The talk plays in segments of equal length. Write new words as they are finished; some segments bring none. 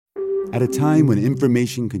At a time when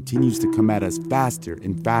information continues to come at us faster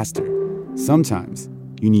and faster, sometimes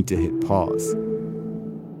you need to hit pause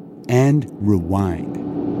and rewind.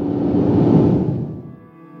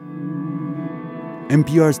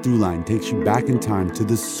 NPR's Throughline takes you back in time to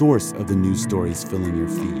the source of the news stories filling your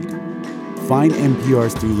feed. Find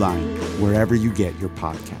NPR's Throughline wherever you get your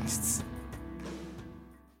podcasts.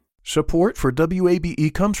 Support for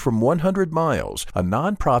WABE comes from 100 Miles, a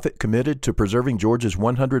nonprofit committed to preserving Georgia's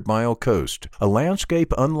 100-mile coast. A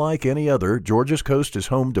landscape unlike any other, Georgia's coast is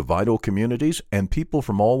home to vital communities and people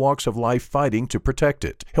from all walks of life fighting to protect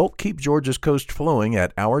it. Help keep Georgia's coast flowing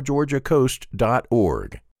at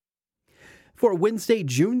ourgeorgiacoast.org. For Wednesday,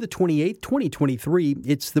 June the 28th, 2023,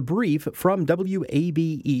 it's The Brief from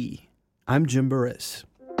WABE. I'm Jim Burris.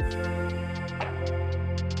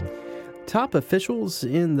 Top officials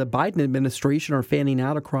in the Biden administration are fanning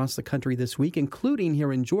out across the country this week, including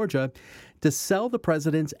here in Georgia, to sell the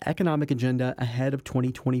president's economic agenda ahead of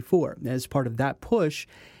 2024. As part of that push,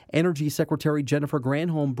 Energy Secretary Jennifer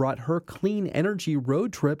Granholm brought her clean energy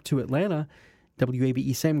road trip to Atlanta.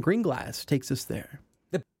 WABE Sam Greenglass takes us there.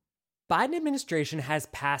 Biden administration has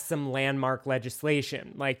passed some landmark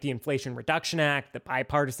legislation, like the Inflation Reduction Act, the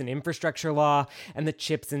Bipartisan Infrastructure Law, and the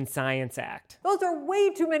CHIPS and Science Act. Those are way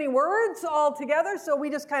too many words all together, so we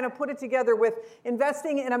just kind of put it together with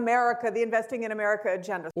Investing in America, the Investing in America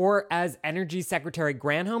agenda. Or, as Energy Secretary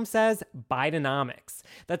Granholm says, Bidenomics.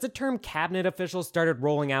 That's a term cabinet officials started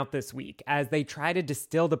rolling out this week as they try to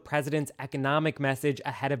distill the president's economic message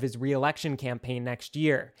ahead of his re-election campaign next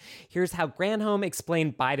year. Here's how Granholm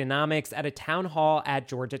explained Bidenomics at a town hall at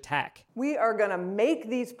Georgia Tech. We are going to make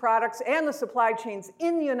these products and the supply chains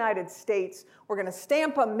in the United States. We're going to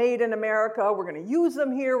stamp them made in America. We're going to use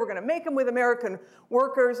them here. We're going to make them with American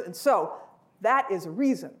workers. And so that is a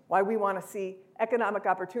reason why we want to see economic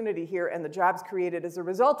opportunity here and the jobs created as a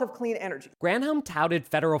result of clean energy. Granholm touted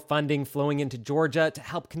federal funding flowing into Georgia to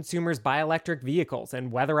help consumers buy electric vehicles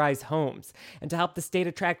and weatherize homes, and to help the state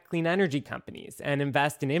attract clean energy companies and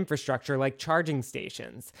invest in infrastructure like charging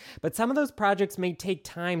stations. But some of those projects may take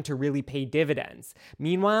time to really pay dividends.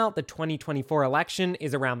 Meanwhile, the 2024 election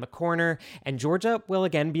is around the corner, and Georgia will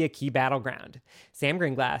again be a key battleground. Sam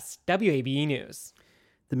Greenglass, WABE News.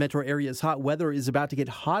 The metro area's hot weather is about to get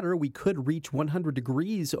hotter. We could reach 100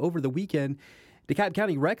 degrees over the weekend. DeKalb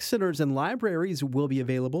County rec centers and libraries will be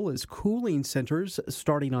available as cooling centers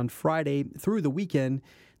starting on Friday through the weekend.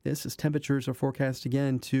 This as temperatures are forecast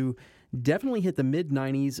again to definitely hit the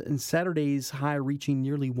mid-90s and Saturday's high reaching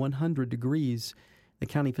nearly 100 degrees. The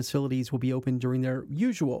county facilities will be open during their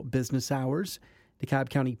usual business hours. DeKalb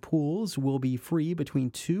County pools will be free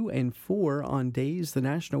between 2 and 4 on days the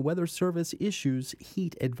National Weather Service issues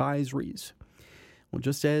heat advisories. Well,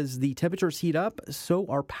 just as the temperatures heat up, so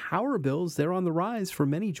are power bills. They're on the rise for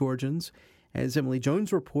many Georgians. As Emily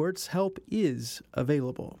Jones reports, help is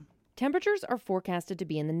available. Temperatures are forecasted to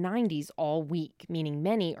be in the 90s all week, meaning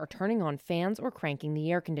many are turning on fans or cranking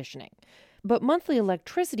the air conditioning. But monthly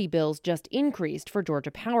electricity bills just increased for Georgia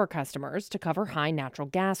Power customers to cover high natural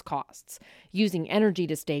gas costs. Using energy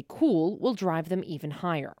to stay cool will drive them even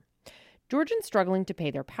higher. Georgians struggling to pay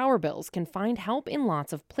their power bills can find help in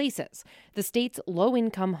lots of places. The state's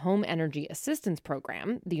low-income home energy assistance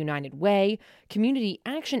program, the United Way, community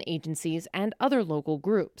action agencies, and other local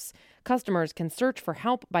groups. Customers can search for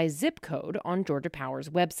help by zip code on Georgia Power's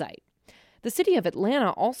website. The city of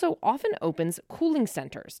Atlanta also often opens cooling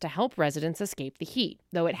centers to help residents escape the heat,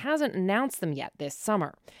 though it hasn't announced them yet this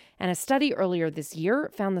summer. And a study earlier this year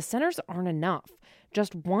found the centers aren't enough.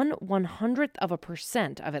 Just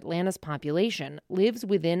 1/100% of Atlanta's population lives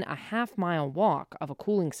within a half-mile walk of a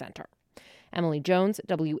cooling center. Emily Jones,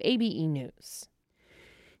 WABE News.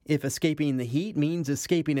 If escaping the heat means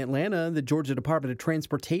escaping Atlanta, the Georgia Department of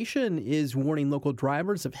Transportation is warning local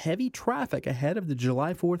drivers of heavy traffic ahead of the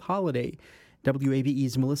July 4th holiday.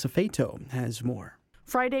 WABE's Melissa Fato has more.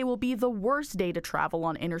 Friday will be the worst day to travel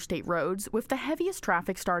on interstate roads, with the heaviest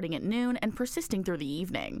traffic starting at noon and persisting through the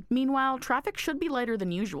evening. Meanwhile, traffic should be lighter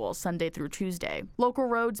than usual Sunday through Tuesday. Local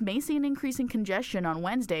roads may see an increase in congestion on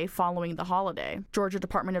Wednesday following the holiday. Georgia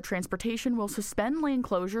Department of Transportation will suspend lane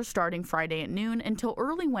closures starting Friday at noon until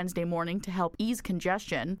early Wednesday morning to help ease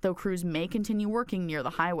congestion, though crews may continue working near the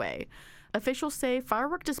highway. Officials say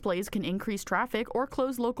firework displays can increase traffic or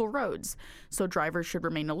close local roads, so drivers should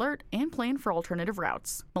remain alert and plan for alternative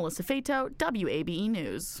routes. Melissa Fato, WABE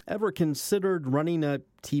News. Ever considered running a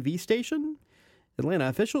TV station? Atlanta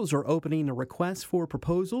officials are opening a request for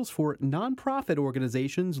proposals for nonprofit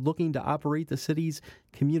organizations looking to operate the city's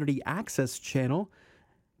community access channel.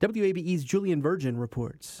 WABE's Julian Virgin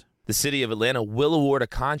reports. The city of Atlanta will award a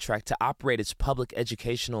contract to operate its public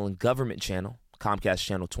educational and government channel, Comcast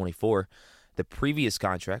Channel 24. The previous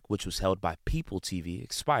contract, which was held by People TV,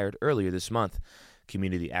 expired earlier this month.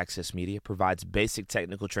 Community Access Media provides basic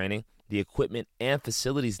technical training, the equipment and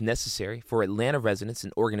facilities necessary for Atlanta residents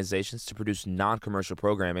and organizations to produce non-commercial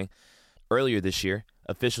programming. Earlier this year,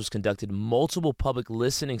 officials conducted multiple public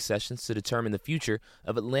listening sessions to determine the future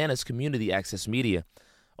of Atlanta's community access media.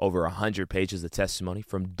 Over 100 pages of testimony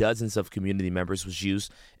from dozens of community members was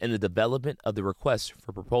used in the development of the request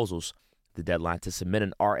for proposals. The deadline to submit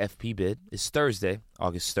an RFP bid is Thursday,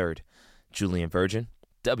 August 3rd. Julian Virgin,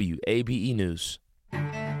 WABE News.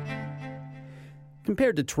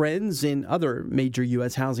 Compared to trends in other major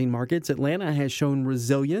U.S. housing markets, Atlanta has shown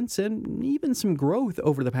resilience and even some growth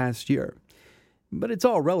over the past year. But it's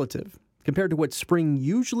all relative. Compared to what spring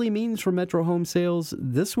usually means for metro home sales,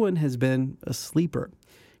 this one has been a sleeper.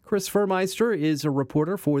 Chris Furmeister is a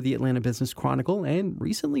reporter for the Atlanta Business Chronicle and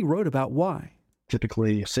recently wrote about why.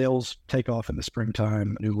 Typically, sales take off in the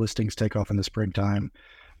springtime, new listings take off in the springtime,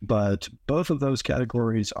 but both of those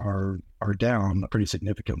categories are down pretty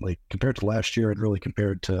significantly compared to last year and really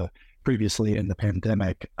compared to previously in the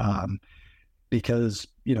pandemic, because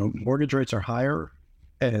mortgage rates are higher,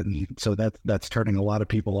 and so that's turning a lot of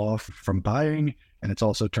people off from buying, and it's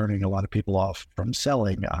also turning a lot of people off from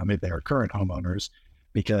selling if they are current homeowners,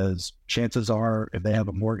 because chances are if they have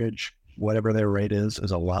a mortgage, whatever their rate is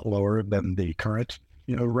a lot lower than the current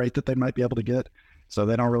rate that they might be able to get. So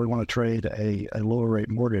they don't really want to trade a lower rate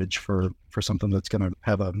mortgage for something that's going to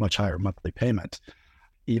have a much higher monthly payment.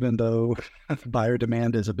 Even though buyer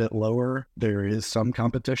demand is a bit lower, there is some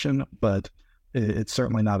competition, but it's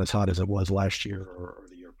certainly not as hot as it was last year or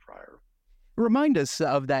the year prior. Remind us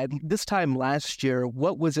of that. This time last year,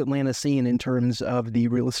 what was Atlanta seeing in terms of the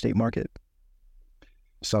real estate market?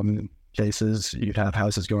 Some cases, you'd have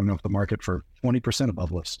houses going off the market for 20%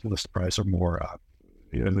 above list price or more.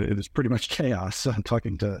 It was pretty much chaos.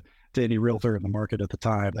 Talking to any realtor in the market at the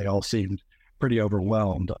time, they all seemed pretty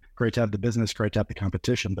overwhelmed. Great to have the business, great to have the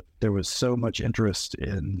competition, but there was so much interest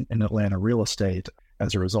in Atlanta real estate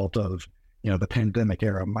as a result of the pandemic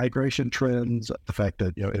era migration trends, the fact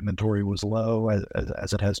that inventory was low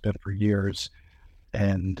as it has been for years,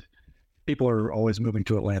 and people are always moving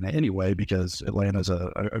to Atlanta anyway because Atlanta's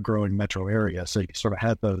a growing metro area. So you sort of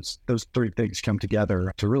had those three things come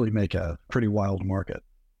together to really make a pretty wild market.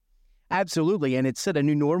 Absolutely. And it set a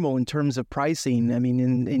new normal in terms of pricing. I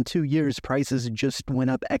mean, in 2 years, prices just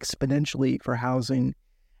went up exponentially for housing.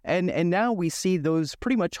 And now we see those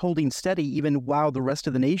pretty much holding steady, even while the rest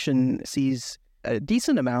of the nation sees a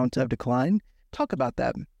decent amount of decline. Talk about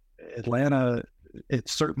that. Atlanta,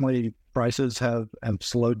 it's certainly prices have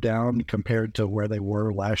slowed down compared to where they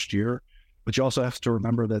were last year. But you also have to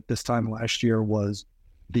remember that this time last year was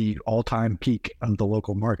the all-time peak of the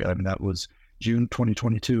local market. I mean, that was June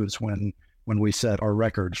 2022 is when we set our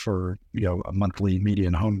record for a monthly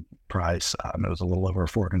median home price. It was a little over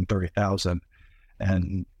 $430,000,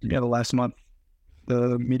 and the last month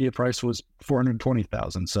the median price was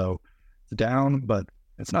 $420,000. So it's down, but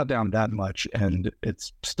it's not down that much, and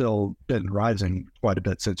it's still been rising quite a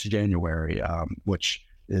bit since January, which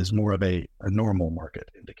is more of a normal market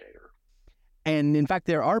indicator. And in fact,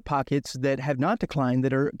 there are pockets that have not declined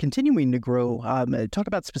that are continuing to grow. Talk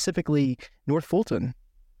about specifically North Fulton.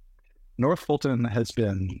 North Fulton has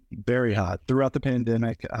been very hot throughout the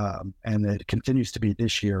pandemic, and it continues to be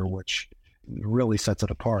this year, which really sets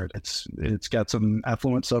it apart. It's got some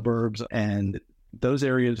affluent suburbs, and those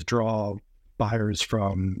areas draw buyers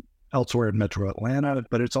from elsewhere in Metro Atlanta,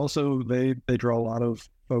 but it's also they draw a lot of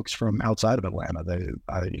folks from outside of Atlanta.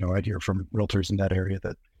 I'd hear from realtors in that area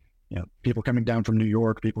that people coming down from New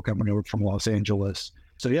York, people coming over from Los Angeles.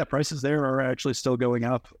 So yeah, prices there are actually still going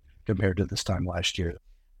up compared to this time last year.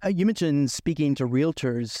 You mentioned speaking to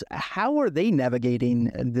realtors. How are they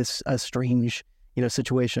navigating this strange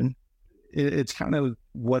situation? It's kind of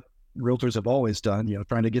what realtors have always done,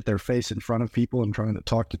 trying to get their face in front of people and trying to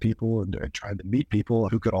talk to people and trying to meet people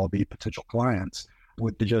who could all be potential clients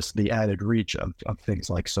with just the added reach of things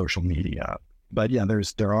like social media. But yeah,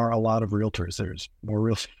 there are a lot of realtors. There's more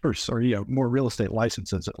realtors, or more real estate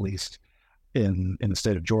licenses, at least in the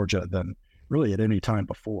state of Georgia, than really at any time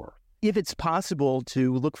before. If it's possible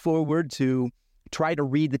to look forward, to try to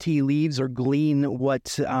read the tea leaves or glean what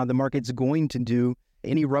the market's going to do,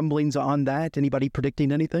 any rumblings on that? Anybody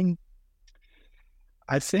predicting anything?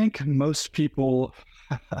 I think most people,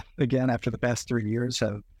 again, after the past 3 years,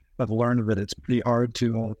 have learned that it's pretty hard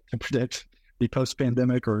to predict the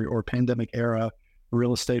post-pandemic or pandemic era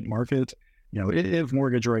real estate market. If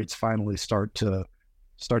mortgage rates finally start to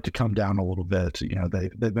start to come down a little bit.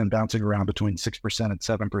 They've been bouncing around between 6% and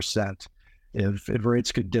 7%. If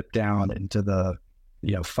rates could dip down into the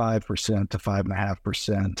 5% to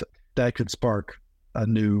 5.5%, that could spark a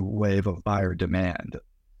new wave of buyer demand.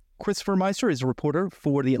 Christopher Meister is a reporter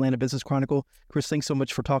for the Atlanta Business Chronicle. Chris, thanks so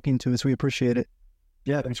much for talking to us. We appreciate it.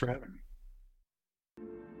 Yeah, thanks for having me.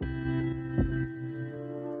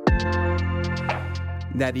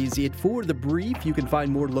 That is it for The Brief. You can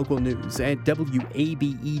find more local news at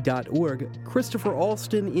WABE.org. Christopher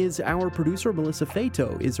Alston is our producer. Melissa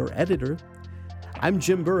Fato is our editor. I'm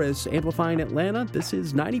Jim Burris, amplifying Atlanta. This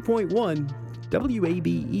is 90.1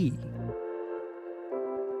 WABE.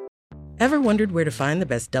 Ever wondered where to find the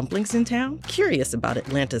best dumplings in town? Curious about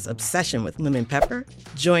Atlanta's obsession with lemon pepper?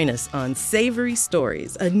 Join us on Savory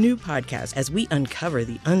Stories, a new podcast as we uncover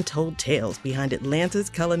the untold tales behind Atlanta's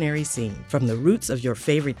culinary scene. From the roots of your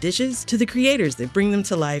favorite dishes to the creators that bring them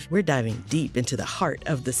to life, we're diving deep into the heart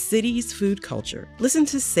of the city's food culture. Listen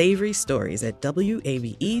to Savory Stories at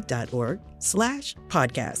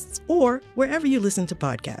wabe.org/podcasts or wherever you listen to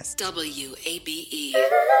podcasts. WABE.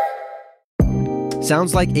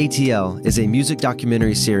 Sounds Like ATL is a music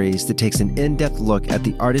documentary series that takes an in-depth look at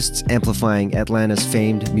the artists amplifying Atlanta's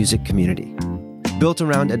famed music community. Built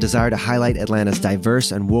around a desire to highlight Atlanta's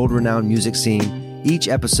diverse and world-renowned music scene, each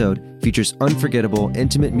episode features unforgettable,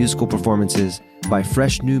 intimate musical performances by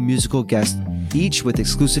fresh new musical guests, each with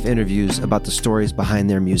exclusive interviews about the stories behind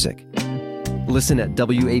their music. Listen at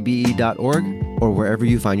WABE.org or wherever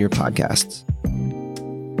you find your podcasts.